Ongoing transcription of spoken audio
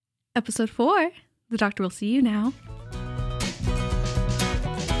Episode 4. The doctor will see you now.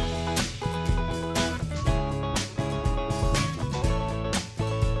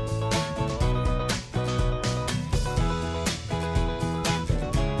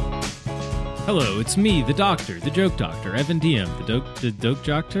 Hello, it's me, the doctor, the joke doctor, Evan DM, the doke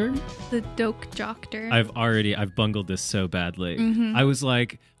doctor? The doke doctor. I've bungled this so badly. Mm-hmm. I was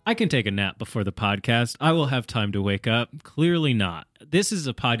like, I can take a nap before the podcast. I will have time to wake up. Clearly not. This is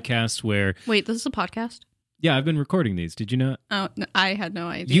a podcast where... Wait, this is a podcast? Yeah, I've been recording these. Did you not? Oh, no, I had no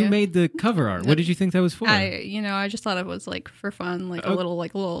idea. You made the cover art. What did you think that was for? I just thought it was like for fun, like a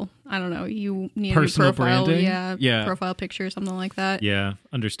little, I don't know, you need personal a profile, branding? Yeah, profile picture, something like that. Yeah,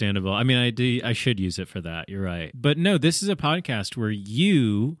 understandable. I mean, I should use it for that. You're right. But no, this is a podcast where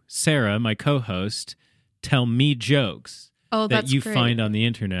you, Sarah, my co-host, tell me jokes that you find on the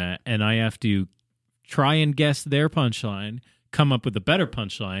internet, and I have to try and guess their punchline, come up with a better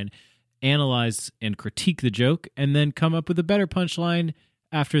punchline, analyze and critique the joke, and then come up with a better punchline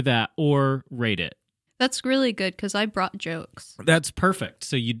after that, or rate it. That's really good because I brought jokes. That's perfect.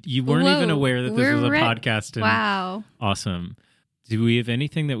 So you weren't even aware that this was a podcast. And wow. Awesome. Do we have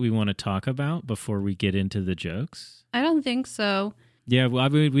anything that we want to talk about before we get into the jokes? I don't think so. Yeah, well,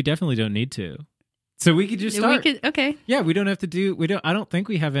 we definitely don't need to. So we could just start. Okay. Yeah, we don't have to do... I don't think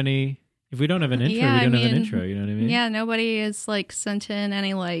we have any... If we don't have an intro, we don't have an intro. You know what I mean? Yeah, nobody has sent in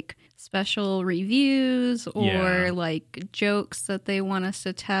any special reviews or jokes that they want us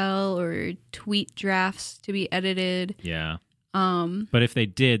to tell or tweet drafts to be edited. Yeah. But if they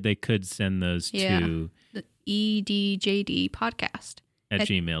did, they could send those to the EDJD podcast at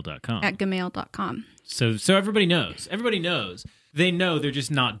gmail.com. At gmail.com. So everybody knows. Everybody knows. They know, they're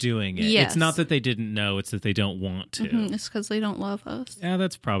just not doing it. Yes. It's not that they didn't know, it's that they don't want to. Mm-hmm. It's because they don't love us. Yeah,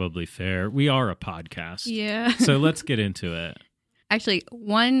 that's probably fair. We are a podcast. Yeah. So let's get into it. Actually,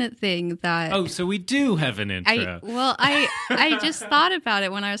 one thing that... Oh, so we do have an intro. I just thought about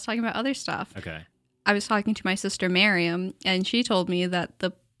it when I was talking about other stuff. Okay. I was talking to my sister Miriam, and she told me that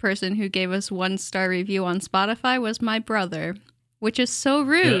the person who gave us 1-star review on Spotify was my brother, which is so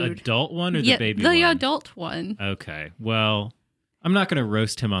rude. The adult one or the baby one? The adult one. Okay. Well... I'm not going to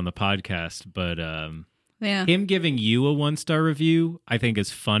roast him on the podcast, but him giving you a 1-star review, I think is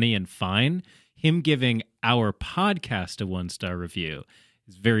funny and fine. Him giving our podcast a 1-star review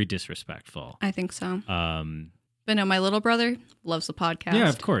is very disrespectful. I think so. But no, my little brother loves the podcast. Yeah,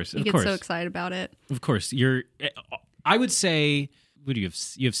 of course. He gets so excited about it. Of course. I would say, what do you have?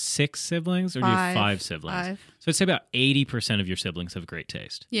 You have 6 siblings or do you have 5 siblings? 5. So I'd say about 80% of your siblings have great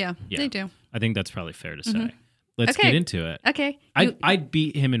taste. Yeah, they do. I think that's probably fair to say. Mm-hmm. Let's get into it. Okay. I'd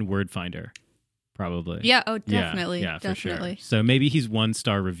beat him in Word Finder, probably. Yeah, definitely. Yeah, definitely. For sure. So maybe he's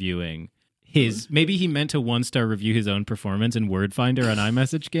 1-star reviewing maybe he meant to 1-star review his own performance in Word Finder on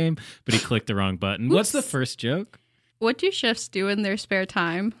iMessage game, but he clicked the wrong button. Oops. What's the first joke? What do chefs do in their spare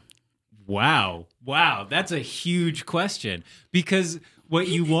time? Wow, that's a huge question. Because what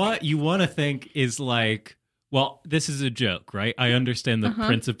you want to think is well, this is a joke, right? I understand the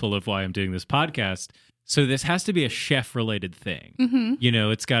principle of why I'm doing this podcast. So this has to be a chef-related thing. Mm-hmm.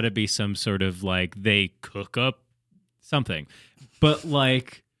 It's got to be some sort of they cook up something. But I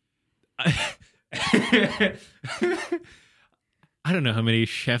don't know how many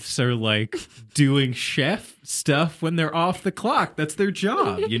chefs are doing chef stuff when they're off the clock. That's their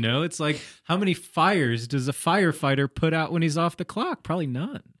job, It's how many fires does a firefighter put out when he's off the clock? Probably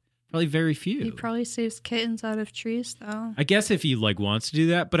none. Probably very few. He probably saves kittens out of trees, though. I guess if he wants to do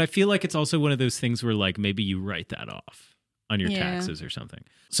that, but I feel like it's also one of those things where maybe you write that off on your taxes or something.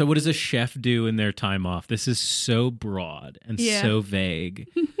 So what does a chef do in their time off? This is so broad and so vague.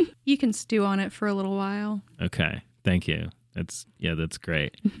 You can stew on it for a little while. Okay, thank you. That's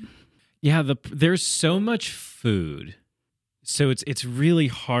great. There's so much food. So it's really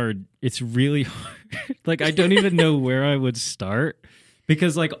hard. It's really hard. I don't even know where I would start.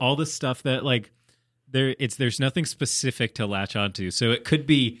 Because all the stuff that there's nothing specific to latch onto. So it could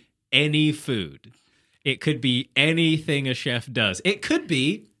be any food. It could be anything a chef does. It could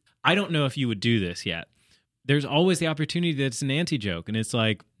be, I don't know if you would do this yet. There's always the opportunity that it's an anti-joke and it's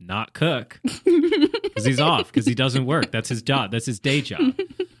not cook. Because he's off, because he doesn't work. That's his job. That's his day job.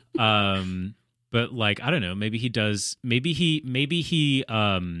 But I don't know, maybe he does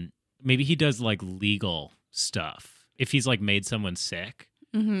legal stuff. If he's made someone sick,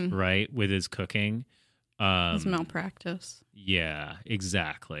 right, with his cooking. It's malpractice. Yeah,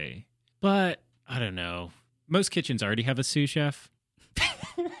 exactly. But I don't know. Most kitchens already have a sous chef.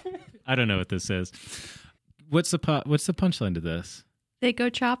 I don't know what this is. What's the punchline to this? They go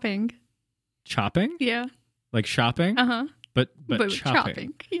chopping. Chopping? Yeah. Like shopping? Uh-huh. but with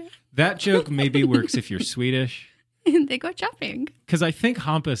chopping. Yeah. That joke maybe works if you're Swedish. They go chopping. Because I think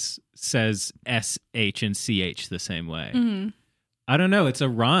Hampus says SH and CH the same way. Mm-hmm. I don't know. It's a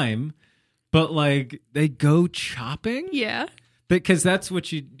rhyme, but like they go chopping? Yeah. Because that's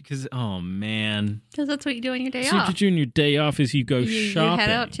what you, because, oh man. Because that's what you do on your day So off. what you do on your day off is you go shopping. You head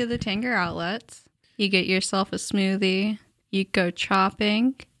out to the Tanger outlets. You get yourself a smoothie. You go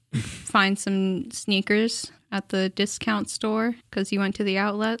chopping. Find some sneakers at the discount store because you went to the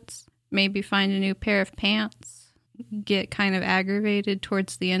outlets. Maybe find a new pair of pants. Get kind of aggravated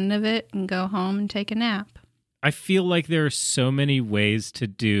towards the end of it and go home and take a nap. I feel like there are so many ways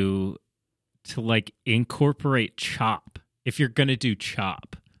to like incorporate chop if you're going to do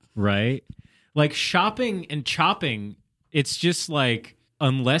chop, right? Like shopping and chopping, it's just like,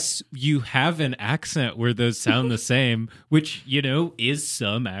 unless you have an accent where those sound the same, which, you know, is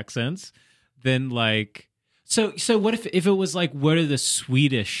some accents, then like, so what if it was like, what did the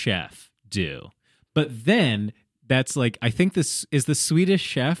Swedish chef do? But then that's like, I think this is the Swedish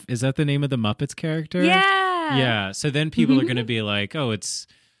chef. Is that the name of the Muppets character? Yeah. Yeah. So then people are going to be like, oh,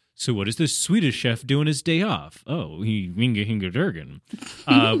 so what does the Swedish chef do on his day off? Oh, he hinga durgan,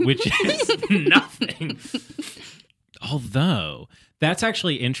 which is nothing. Although that's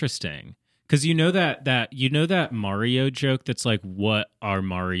actually interesting because you know that Mario joke that's like, what are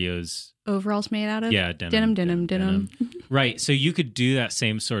Mario's overalls made out of? Yeah, denim. Right. So you could do that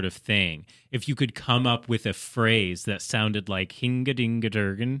same sort of thing if you could come up with a phrase that sounded like hinga dinga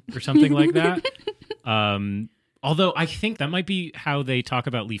durgan or something like that. Although I think that might be how they talk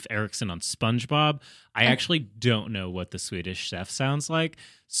about Leif Erikson on SpongeBob. I actually don't know what the Swedish chef sounds like.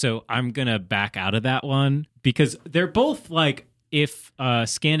 So I'm going to back out of that one because they're both like, if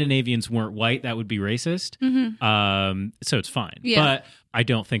Scandinavians weren't white, that would be racist. Mm-hmm. So it's fine. Yeah. But I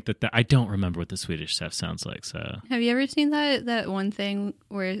don't think I don't remember what the Swedish chef sounds like. So have you ever seen that one thing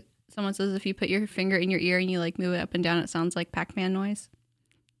where someone says if you put your finger in your ear and you like move it up and down, it sounds like Pac-Man noise?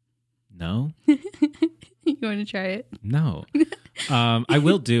 No. You want to try it? No. I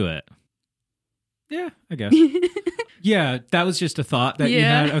will do it. Yeah, I guess. Yeah, that was just a thought that you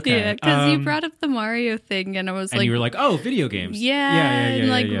had. Okay. Yeah, because you brought up the Mario thing, and I was and you were like, "Oh, video games." Yeah, and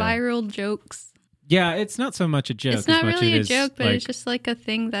like viral jokes. Yeah, it's not so much a joke. It's not as much really as a joke, but like, it's just like a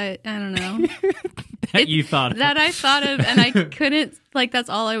thing that I don't know. You thought of. That I thought of, and I couldn't. Like that's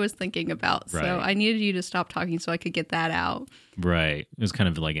all I was thinking about. Right. So I needed you to stop talking so I could get that out. Right. It was kind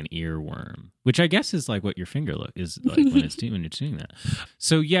of like an earworm, which I guess is like what your finger is like when you're doing that.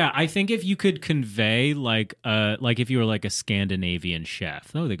 So yeah, I think if you could convey like if you were like a Scandinavian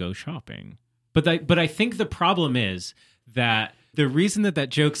chef, they go shopping. But I think the problem is that the reason that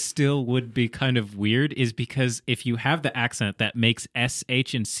joke still would be kind of weird is because if you have the accent that makes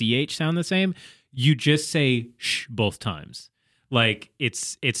SH and CH sound the same, you just say sh both times. Like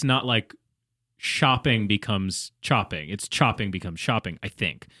it's not like shopping becomes chopping. It's chopping becomes shopping, I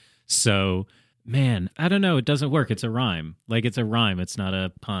think. So, man, I don't know. It doesn't work. It's a rhyme. Like it's a rhyme. It's not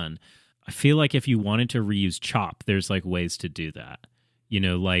a pun. I feel like if you wanted to reuse chop, there's like ways to do that. You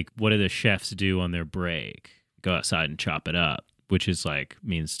know, like what do the chefs do on their break? Go outside and chop it up, which is like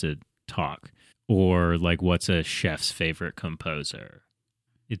means to talk. Or like what's a chef's favorite composer?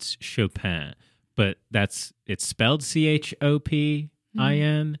 It's Chopin. But it's spelled Chopin.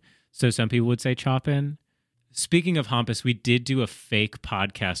 So some people would say choppin'. Speaking of Hampus, we did do a fake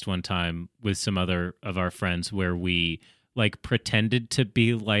podcast one time with some other of our friends where we like pretended to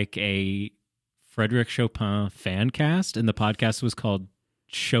be like a Frederick Chopin fan cast, and the podcast was called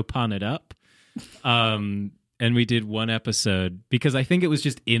Chopin It Up. And we did one episode because I think it was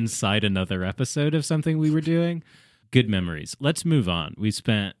just inside another episode of something we were doing. Good memories. Let's move on. We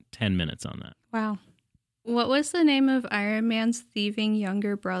spent 10 minutes on that. Wow. What was the name of Iron Man's thieving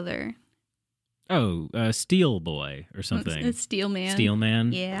younger brother? Oh, Steel Boy or something. It's Steel Man. Steel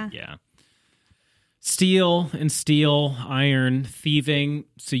Man? Yeah. Yeah. Steel and steel, iron, thieving.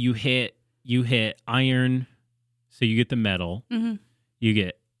 So you hit iron, so you get the metal. Mm-hmm. You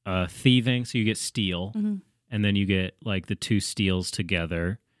get thieving, so you get steel. Mm-hmm. And then you get like the two steels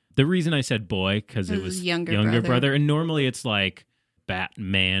together. The reason I said boy, because it was younger brother. And normally it's like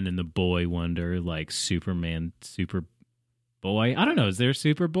Batman and the Boy Wonder, like Superman, Superboy. I don't know. Is there a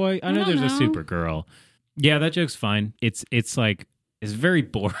Superboy? I know there's a Supergirl. Yeah, that joke's fine. It's like, it's very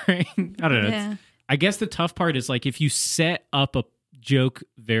boring. I don't know. Yeah. I guess the tough part is like if you set up a joke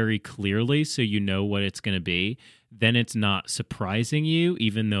very clearly so you know what it's going to be, then it's not surprising you,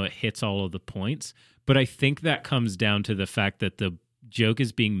 even though it hits all of the points. But I think that comes down to the fact that the joke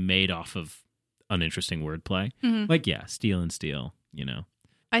is being made off of uninteresting wordplay. Mm-hmm. Like, yeah, steel and steel, you know.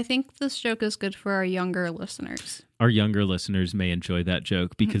 I think this joke is good for our younger listeners. Our younger listeners may enjoy that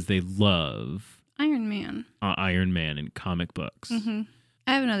joke because they love Iron Man. Iron Man in comic books. Mm-hmm.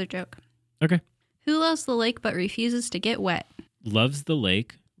 I have another joke. Okay. Who loves the lake but refuses to get wet? Loves the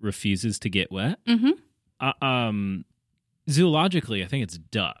lake, refuses to get wet? Mm-hmm. Zoologically, I think it's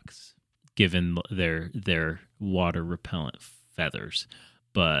ducks, given their water repellent feathers.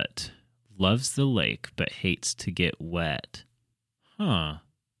 But loves the lake but hates to get wet. Huh.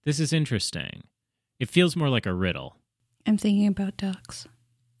 This is interesting. It feels more like a riddle. I'm thinking about ducks.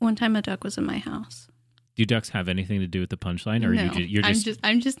 One time a duck was in my house. Do ducks have anything to do with the punchline, or No, you're just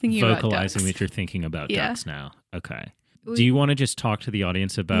I'm just thinking about vocalizing ducks. that you're thinking about Yeah. ducks now? Okay. Do you want to just talk to the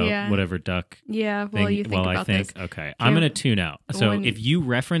audience about whatever duck? Yeah, well, thing, you think while about I think. this. Okay, I'm going to tune out. So When- if you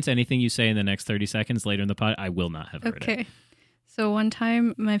reference anything you say in the next 30 seconds later in the pod, I will not have heard it. Okay. So one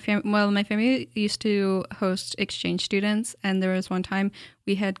time, my family used to host exchange students, and there was one time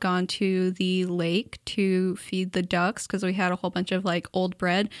we had gone to the lake to feed the ducks because we had a whole bunch of like old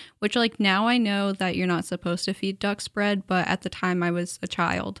bread, which like now I know that you're not supposed to feed ducks bread, but at the time I was a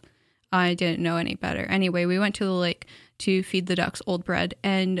child. I didn't know any better. Anyway, we went to the lake to feed the ducks old bread,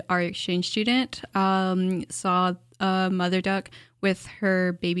 and our exchange student saw a mother duck with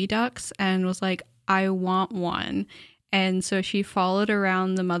her baby ducks and was like, I want one. And so she followed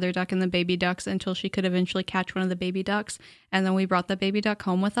around the mother duck and the baby ducks until she could eventually catch one of the baby ducks. And then we brought the baby duck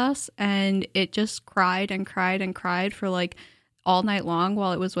home with us, and it just cried and cried and cried for like all night long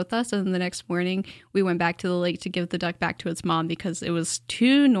while it was with us. And then the next morning we went back to the lake to give the duck back to its mom because it was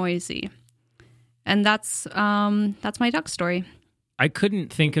too noisy. And that's my duck story. I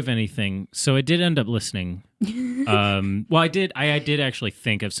couldn't think of anything, so I did end up listening. Well, I did actually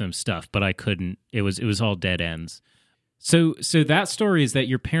think of some stuff, but I couldn't. It was all dead ends. So that story is that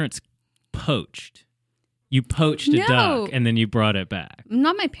your parents poached. You poached a duck and then you brought it back.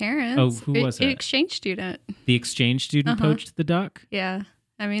 Not my parents. Oh, who was it? An exchange student. The exchange student poached the duck? Yeah.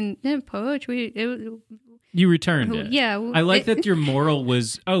 I mean, didn't poach. You returned it. Yeah. I like that your moral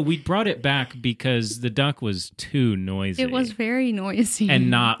was, we brought it back because the duck was too noisy. It was very noisy.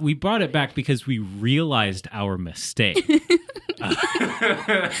 And we brought it back because we realized our mistake.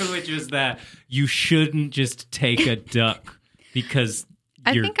 Which was that you shouldn't just take a duck because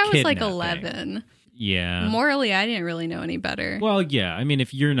you're I think I was like kidnapping. 11. Yeah. Morally, I didn't really know any better. Well, yeah. I mean,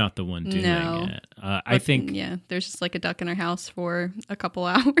 if you're not the one doing it, I think. Yeah, there's just like a duck in our house for a couple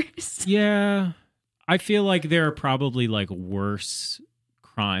hours. Yeah. I feel like there are probably like worse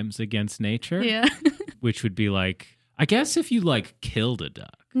crimes against nature. Yeah. Which would be like, I guess if you like killed a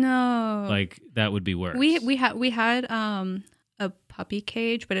duck. No. Like that would be worse. We had a puppy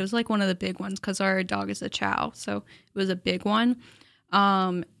cage, but it was like one of the big ones because our dog is a chow, so it was a big one.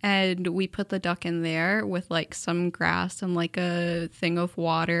 And we put the duck in there with like some grass and like a thing of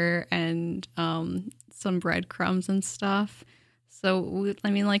water and some breadcrumbs and stuff. So we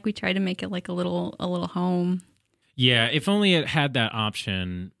tried to make it like a little home. Yeah, if only it had that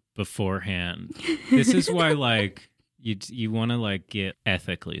option beforehand. This is why like you want to like get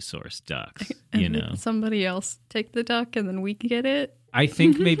ethically sourced ducks, you know. Somebody else take the duck and then we get it. I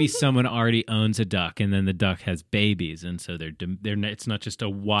think maybe someone already owns a duck and then the duck has babies, and so they're it's not just a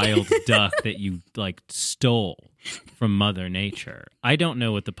wild duck that you like stole from Mother Nature. I don't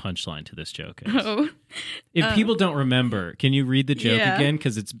know what the punchline to this joke is. Oh. If people don't remember, can you read the joke again?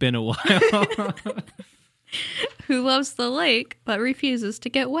 Because it's been a while. Who loves the lake but refuses to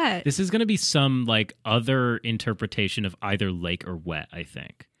get wet? This is going to be some like other interpretation of either lake or wet, I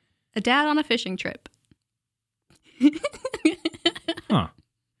think. A dad on a fishing trip. Huh.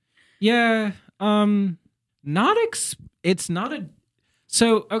 Yeah. It's not a.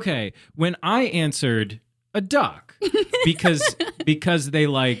 So, okay. When I answered a duck, because they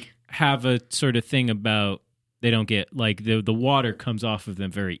like have a sort of thing about they don't get like the water comes off of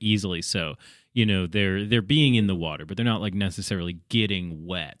them very easily. So, you know, they're being in the water, but they're not like necessarily getting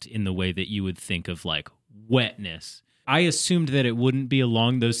wet in the way that you would think of like wetness. I assumed that it wouldn't be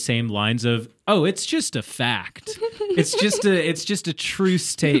along those same lines of, it's just a fact. It's just a true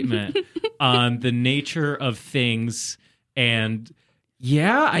statement on the nature of things. And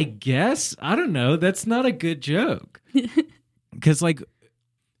yeah, I guess, I don't know. That's not a good joke. Because like,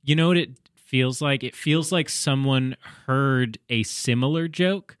 you know what it feels like? It feels like someone heard a similar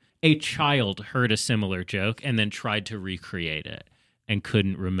joke. A child heard a similar joke and then tried to recreate it and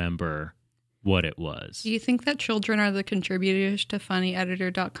couldn't remember what it was. Do you think that children are the contributors to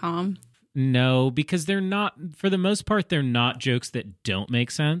funnyeditor.com? No, because they're not, for the most part, they're not jokes that don't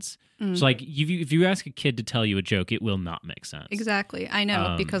make sense. So like if you ask a kid to tell you a joke, it will not make sense. Exactly. I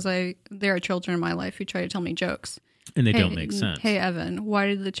know because there are children in my life who try to tell me jokes. And they don't make sense. Hey, Evan, why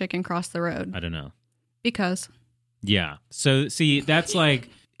did the chicken cross the road? I don't know. Because. Yeah. So, see, that's like,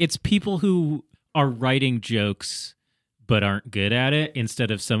 it's people who are writing jokes but aren't good at it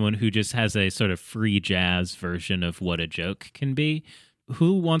instead of someone who just has a sort of free jazz version of what a joke can be.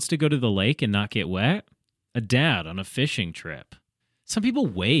 Who wants to go to the lake and not get wet? A dad on a fishing trip. Some people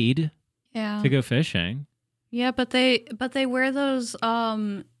wade to go fishing. Yeah, but they wear those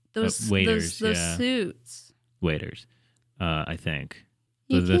waders, those suits. Waders, I think.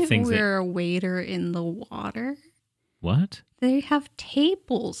 You the can't things wear a wader in the water. What? They have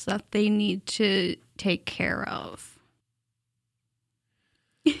tables that they need to take care of.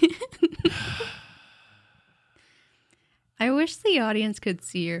 I wish the audience could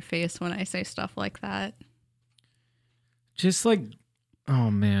see your face when I say stuff like that. Just like,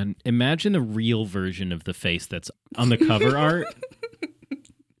 oh man, imagine a real version of the face that's on the cover art.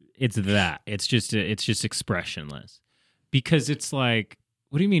 It's that. It's just expressionless. Because it's like,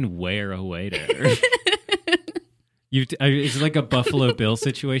 what do you mean wear a waiter? It's like a Buffalo Bill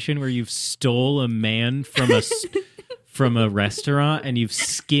situation where you've stole a man from a restaurant and you've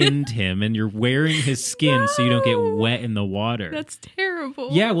skinned him and you're wearing his skin so you don't get wet in the water. That's terrible.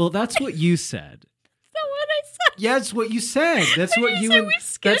 Yeah, well, that's what you said. That's not what I said. Yeah, that's what you said. That's what you.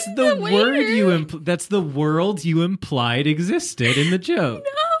 That's the word you. That's the world you implied existed in the joke.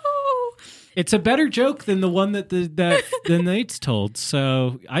 No, it's a better joke than the one that the Nate's told.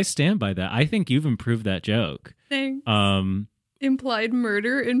 So I stand by that. I think you've improved that joke. Thanks. Implied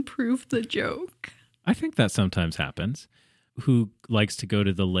murder improved the joke. I think that sometimes happens. Who likes to go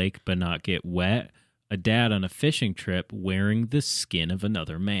to the lake but not get wet? A dad on a fishing trip wearing the skin of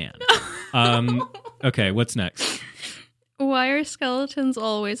another man. Okay, what's next? Why are skeletons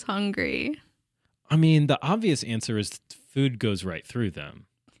always hungry? I mean, the obvious answer is food goes right through them,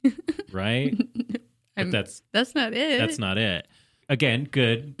 right? But that's not it. That's not it. Again,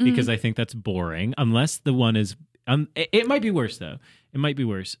 good, because I think that's boring. Unless the one is... it might be worse, though. It might be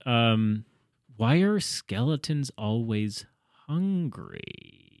worse. Why are skeletons always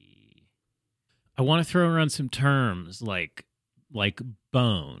hungry? I want to throw around some terms like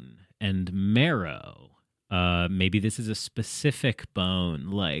bone and marrow. Maybe this is a specific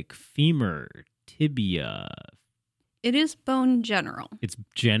bone, like femur, tibia. It is bone general. It's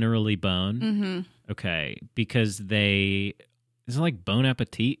generally bone? Mm-hmm. Okay, because is it like bon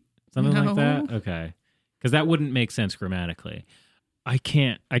appetit? Something like that? Okay. Because that wouldn't make sense grammatically. I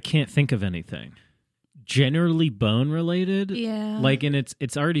can't think of anything. Generally bone related? Yeah. Like, and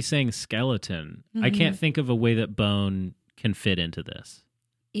it's already saying skeleton. I can't think of a way that bone can fit into this.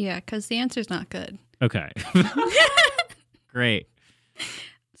 Yeah, because the answer's not good. Okay. Great.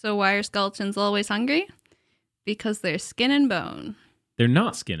 So why are skeletons always hungry? Because they're skin and bone. They're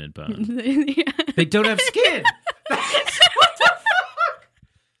not skin and bone. Yeah. They don't have skin. What the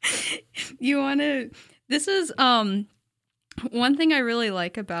fuck? You want to... This is one thing I really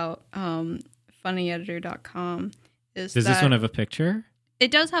like about funnyeditor.com is Does this one have a picture?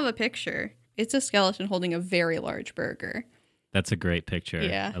 It does have a picture. It's a skeleton holding a very large burger. That's a great picture.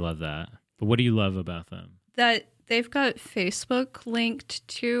 Yeah. I love that. But what do you love about them? That they've got Facebook linked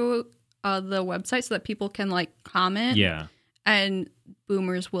to the website so that people can like comment. Yeah. And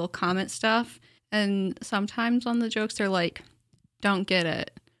boomers will comment stuff. And sometimes on the jokes they're like, don't get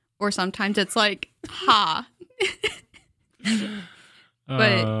it. Or sometimes it's like, ha. But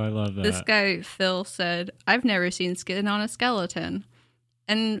I love that. This guy, Phil, said, I've never seen skin on a skeleton.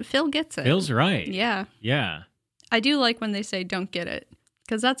 And Phil gets it. Phil's right. Yeah. Yeah. I do like when they say, don't get it.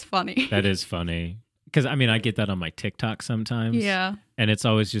 Because that's funny. That is funny. Because, I mean, I get that on my TikTok sometimes. Yeah. And it's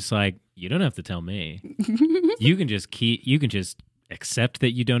always just like, you don't have to tell me. You can just accept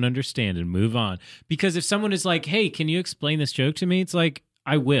that you don't understand and move on. Because if someone is like, hey, can you explain this joke to me? It's like,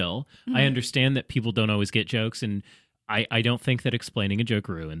 I will. Mm-hmm. I understand that people don't always get jokes, and I don't think that explaining a joke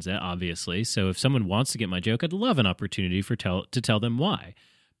ruins it, obviously. So if someone wants to get my joke, I'd love an opportunity to tell them why.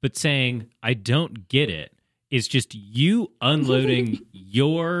 But saying, I don't get it, is just you unloading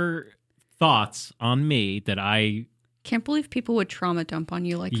your thoughts on me that I... Can't believe people would trauma dump on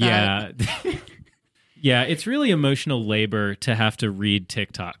you like that. Yeah. Yeah, it's really emotional labor to have to read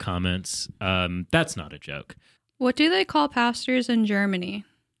TikTok comments. That's not a joke. What do they call pastors in Germany?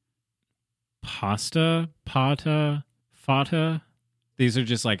 Pasta, pata, fata. These are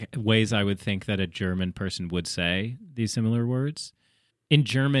just like ways I would think that a German person would say these similar words. In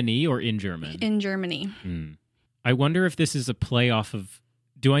Germany or in German? In Germany. I wonder if this is a play off of...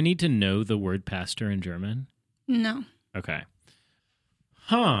 Do I need to know the word pastor in German? No. Okay.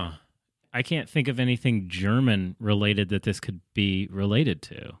 Huh. I can't think of anything German related that this could be related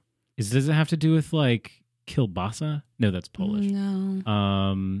to. Does it have to do with like Kielbasa? No, that's Polish.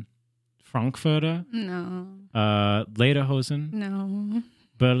 No. Frankfurter? No. Lederhosen? No.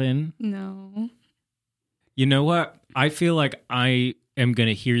 Berlin? No. You know what? I feel like I am going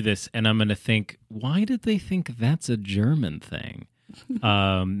to hear this and I'm going to think, why did they think that's a German thing?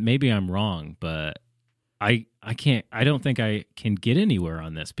 Maybe I'm wrong, but I don't think I can get anywhere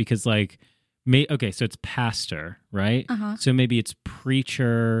on this because like, okay, so it's pastor, right? Uh-huh. So maybe it's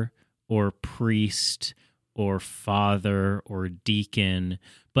preacher or priest or father or deacon.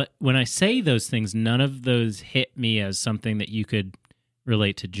 But when I say those things, none of those hit me as something that you could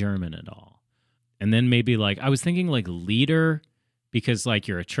relate to German at all. And then maybe like, I was thinking like leader, because like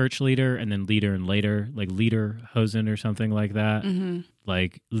you're a church leader and then leader and later, like Lederhosen or something like that. Mm-hmm.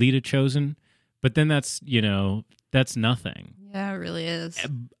 Like leader chosen. But then that's, that's nothing. Yeah, it really is.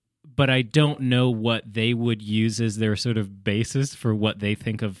 But I don't know what they would use as their sort of basis for what they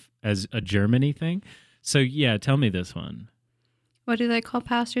think of as a Germany thing. So yeah, tell me this one. What do they call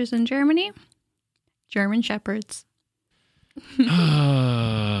pastors in Germany? German shepherds.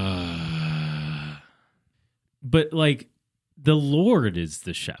 But like the Lord is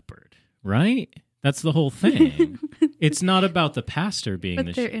the shepherd, right? That's the whole thing. It's not about the pastor being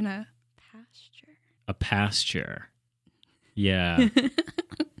but they're in a pasture. A pasture. Yeah.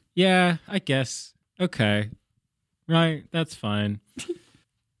 Yeah, I guess. Okay. Right, that's fine.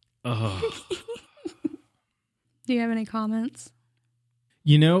 Oh. Do you have any comments?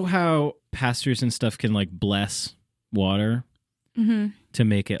 You know how pastors and stuff can like bless water to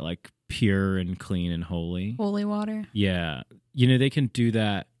make it like pure and clean and holy? Holy water. Yeah. They can do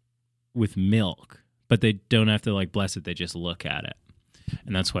that with milk, but they don't have to like bless it. They just look at it.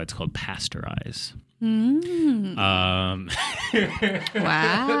 And that's why it's called pasteurize.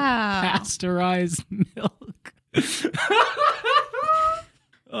 Wow. Pasteurized milk.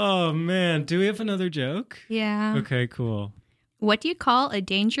 Oh, man. Do we have another joke? Yeah. Okay, cool. What do you call a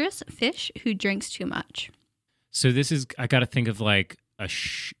dangerous fish who drinks too much? So this is, I got to think of like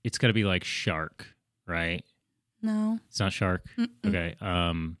it's got to be like shark, right? No. It's not shark? Mm-mm. Okay.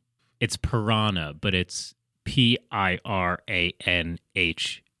 It's piranha, but it's Piranhaa.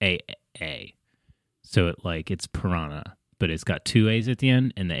 So it's piranha, but it's got two A's at the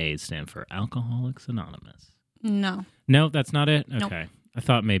end, and the A's stand for Alcoholics Anonymous. No. No, that's not it? Nope. Okay. I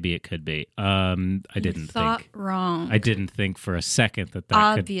thought maybe it could be. I didn't think. Wrong. I didn't think for a second that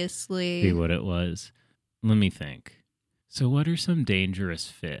Obviously. could be what it was. Let me think. So what are some dangerous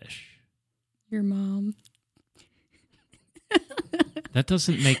fish? Your mom. That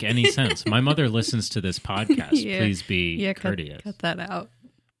doesn't make any sense. My mother listens to this podcast. Yeah. Please be courteous. Cut that out.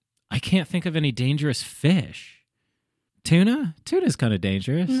 I can't think of any dangerous fish. Tuna? Tuna's kind of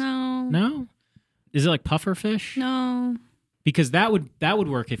dangerous. No. No? Is it like puffer fish? No. Because that would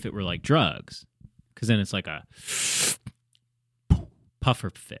work if it were like drugs. Because then it's like a puffer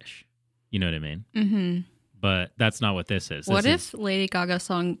fish. You know what I mean? Mm-hmm. But that's not what this is. What if Lady Gaga's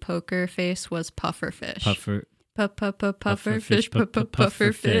song Poker Face was puffer fish? Puffer fish,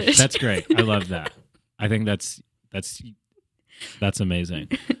 puffer fish. That's great. I love that. I think that's amazing.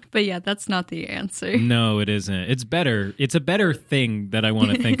 But yeah, that's not the answer. No, it isn't. It's better. It's a better thing that I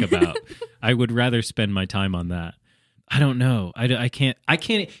want to think about. I would rather spend my time on that. I don't know. I can't.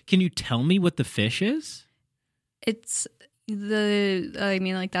 Can you tell me what the fish is? It's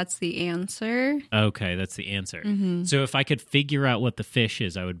that's the answer. Okay, that's the answer. Mm-hmm. So if I could figure out what the fish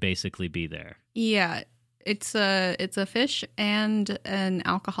is, I would basically be there. Yeah, it's a fish and an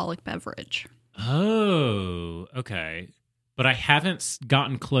alcoholic beverage. Oh, okay. But I haven't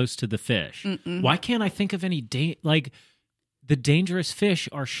gotten close to the fish. Mm-mm. Why can't I think of any the dangerous fish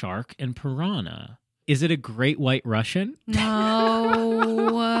are shark and piranha? Is it a great white Russian?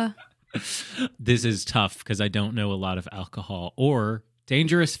 No. This is tough because I don't know a lot of alcohol or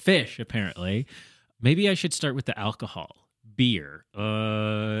dangerous fish, apparently. Maybe I should start with the alcohol. Beer,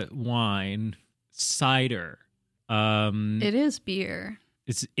 wine, cider. It is beer.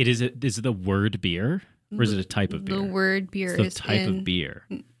 Is it the word beer? Or is it a type of beer? The word beer it's the type of beer.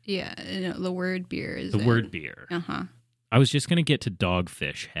 Yeah, the word beer is word beer. Uh-huh. I was just going to get to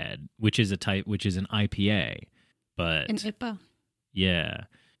Dogfish Head, which is an IPA, but an IPA. Yeah.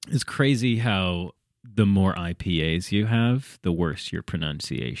 It's crazy how the more IPAs you have, the worse your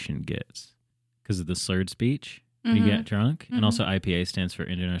pronunciation gets because of the slurred speech. Mm-hmm. You get drunk, and also IPA stands for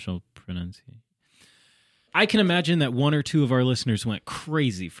International Pronunciation. I can imagine that one or two of our listeners went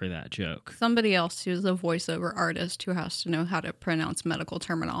crazy for that joke. Somebody else who's a voiceover artist who has to know how to pronounce medical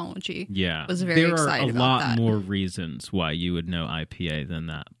terminology. Yeah. Was very excited about that. There are a lot more reasons why you would know IPA than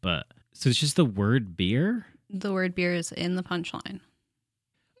that. But so it's just the word beer? The word beer is in the punchline.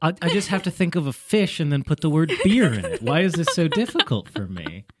 I just have to think of a fish and then put the word beer in it. Why is this so difficult for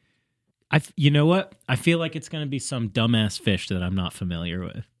me? You know what? I feel like it's going to be some dumbass fish that I'm not familiar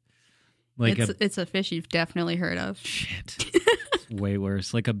with. Like it's a fish you've definitely heard of. Shit. It's way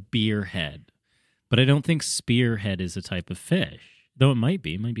worse. Like a beerhead. But I don't think spearhead is a type of fish. Though it might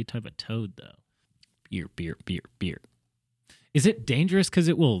be. It might be a type of toad, though. Beer. Is it dangerous because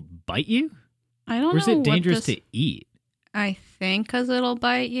it will bite you? I don't know. Or is it dangerous to eat? I think because it'll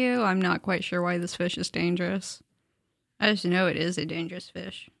bite you. I'm not quite sure why this fish is dangerous. I just know it is a dangerous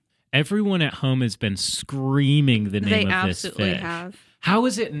fish. Everyone at home has been screaming the name of this fish. They absolutely have. How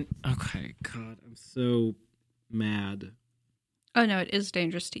is it? Okay, God, I'm so mad. Oh, no, it is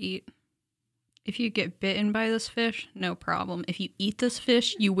dangerous to eat. If you get bitten by this fish, no problem. If you eat this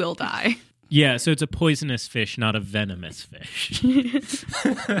fish, you will die. Yeah, so it's a poisonous fish, not a venomous fish.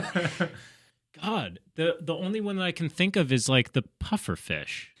 God, the only one that I can think of is like the puffer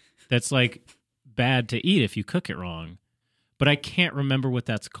fish. That's like bad to eat if you cook it wrong. But I can't remember what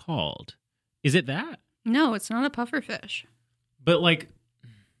that's called. Is it that? No, it's not a puffer fish. But like...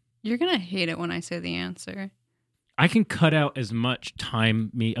 You're going to hate it when I say the answer. I can cut out as much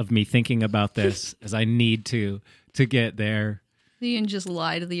time of me thinking about this as I need to get there. You can just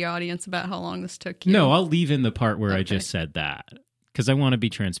lie to the audience about how long this took you. No, I'll leave in the part where I just said that. Because I want to be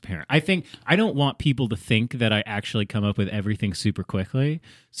transparent. I don't want people to think that I actually come up with everything super quickly.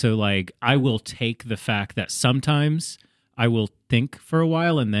 So, like, I will take the fact that sometimes I will think for a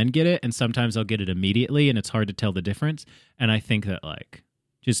while and then get it, and sometimes I'll get it immediately, and it's hard to tell the difference. And I think that, like,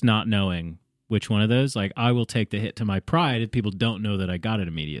 just not knowing which one of those, like, I will take the hit to my pride if people don't know that I got it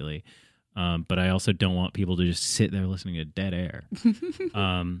immediately. But I also don't want people to just sit there listening to dead air.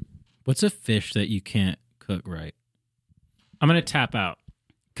 What's a fish that you can't cook right? I'm going to tap out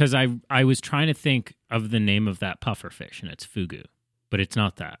because I was trying to think of the name of that puffer fish, and it's fugu, but it's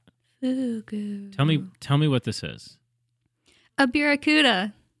not that. Fugu. Tell me what this is. A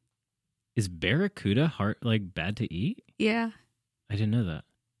barracuda. Is barracuda like bad to eat? Yeah. I didn't know that.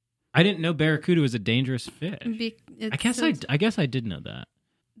 I didn't know barracuda was a dangerous fish. I guess I did know that.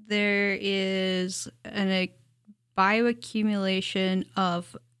 There is a bioaccumulation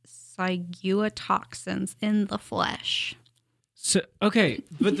of ciguatoxins in the flesh. So okay,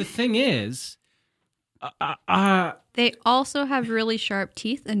 but the thing is, they also have really sharp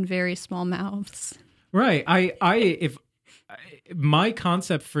teeth and very small mouths. Right. If my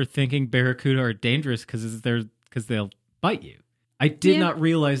concept for thinking barracuda are dangerous because they'll bite you. I did not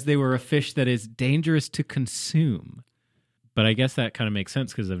realize they were a fish that is dangerous to consume. But I guess that kind of makes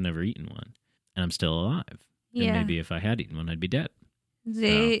sense because I've never eaten one, and I'm still alive. Yeah. And maybe if I had eaten one, I'd be dead.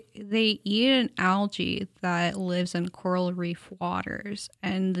 They eat an algae that lives in coral reef waters,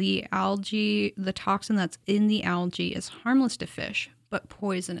 and the toxin that's in the algae is harmless to fish, but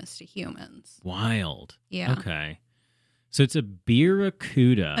poisonous to humans. Wild. Yeah. Okay. So it's a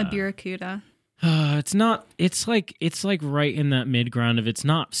barracuda. A barracuda. It's not. It's like right in that mid ground of it's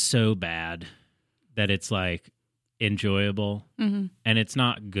not so bad that it's like enjoyable, and it's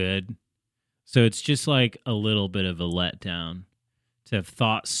not good. So it's just like a little bit of a letdown to have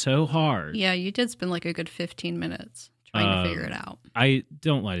thought so hard. Yeah, you did spend like a good 15 minutes trying to figure it out. I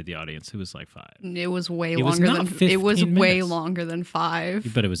don't lie to the audience. It was like 5. It was way longer than 15 It was minutes. Way longer than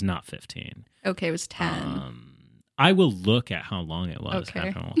 5. But it was not 15. Okay, it was 10. I will look at how long it was. Okay.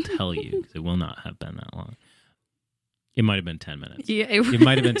 And I will tell you because it will not have been that long. It might have been 10 minutes. Yeah, it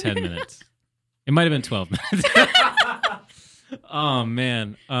might have been 10 minutes. It might have been 12 minutes. Oh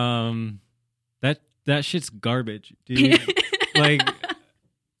man, that shit's garbage, dude. Like,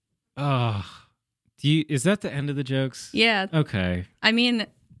 is that the end of the jokes? Yeah. Okay. I mean,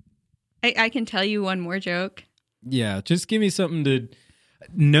 I can tell you one more joke. Yeah, just give me something to.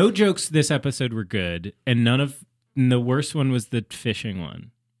 No jokes this episode were good, and the worst one was the fishing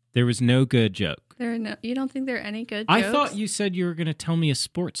one. There was no good joke. You don't think there are any good jokes? I thought you said you were going to tell me a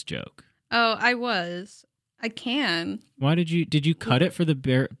sports joke. Oh, I was. I can. Why did you cut it for the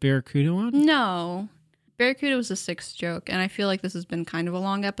barracuda one? No. Barracuda was a 6 joke, and I feel like this has been kind of a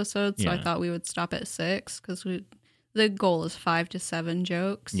long episode, so I thought we would stop at 6 because the goal is 5 to 7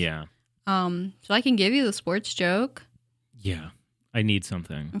 jokes. Yeah. So I can give you the sports joke. Yeah. I need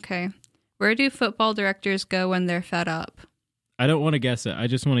something. Okay. Where do football directors go when they're fed up? I don't want to guess it. I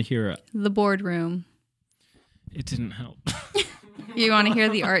just want to hear it. The boardroom. It didn't help. You want to hear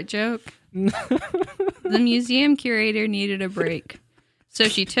the art joke? The museum curator needed a break, so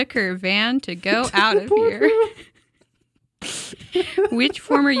she took her van to go out of here. Which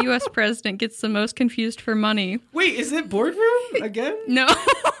former U.S. president gets the most confused for money? Wait, is it boardroom again? No.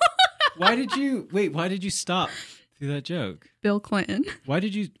 Why did you stop? Do that joke. Bill Clinton. Why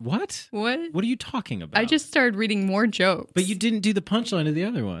did you... What? What? What are you talking about? I just started reading more jokes. But you didn't do the punchline of the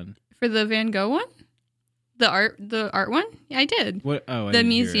other one. For the Van Gogh one? The art one? Yeah, I did. What? Oh, I the didn't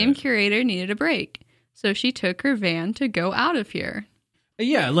museum hear it. curator needed a break. So she took her van to go out of here.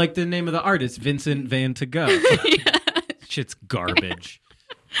 Yeah, like the name of the artist, Vincent Van to Go. Yeah. Shit's garbage.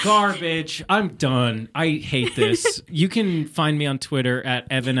 Garbage. I'm done. I hate this. You can find me on Twitter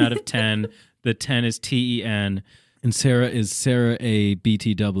at Evan out of 10. The 10 is TEN. And Sarah is Sarah A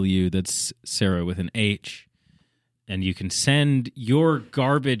BTW. That's Sarah with an H. And you can send your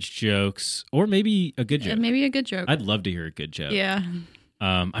garbage jokes or maybe a good joke. Maybe a good joke. I'd love to hear a good joke. Yeah.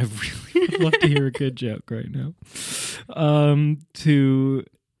 I really would love to hear a good joke right now. To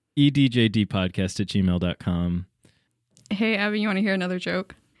edjdpodcast@gmail.com. Hey, Evan, you want to hear another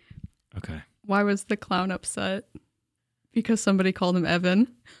joke? Okay. Why was the clown upset? Because somebody called him Evan.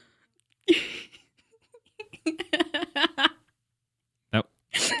 That...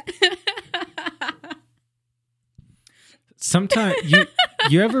 Sometimes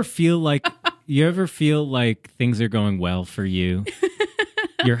you ever feel like things are going well for you?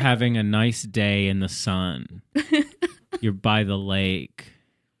 You're having a nice day in the sun. You're by the lake.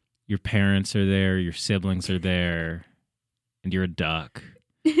 Your parents are there, your siblings are there, and you're a duck.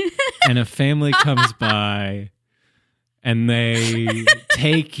 And a family comes by and they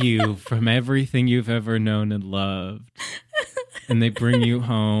take you from everything you've ever known and loved. And they bring you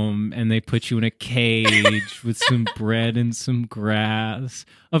home and they put you in a cage with some bread and some grass,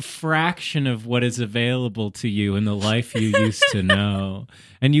 a fraction of what is available to you in the life you used to know.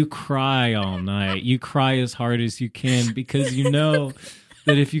 And you cry all night. You cry as hard as you can because you know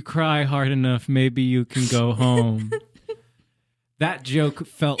that if you cry hard enough, maybe you can go home. That joke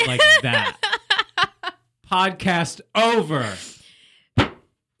felt like that. Podcast over.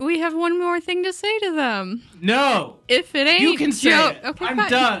 We have one more thing to say to them. No. If it ain't you can say joke, it. okay, I'm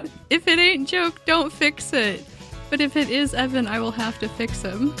fine. done. If it ain't joke, don't fix it. But if it is Evan, I will have to fix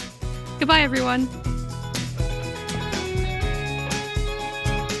him. Goodbye, everyone.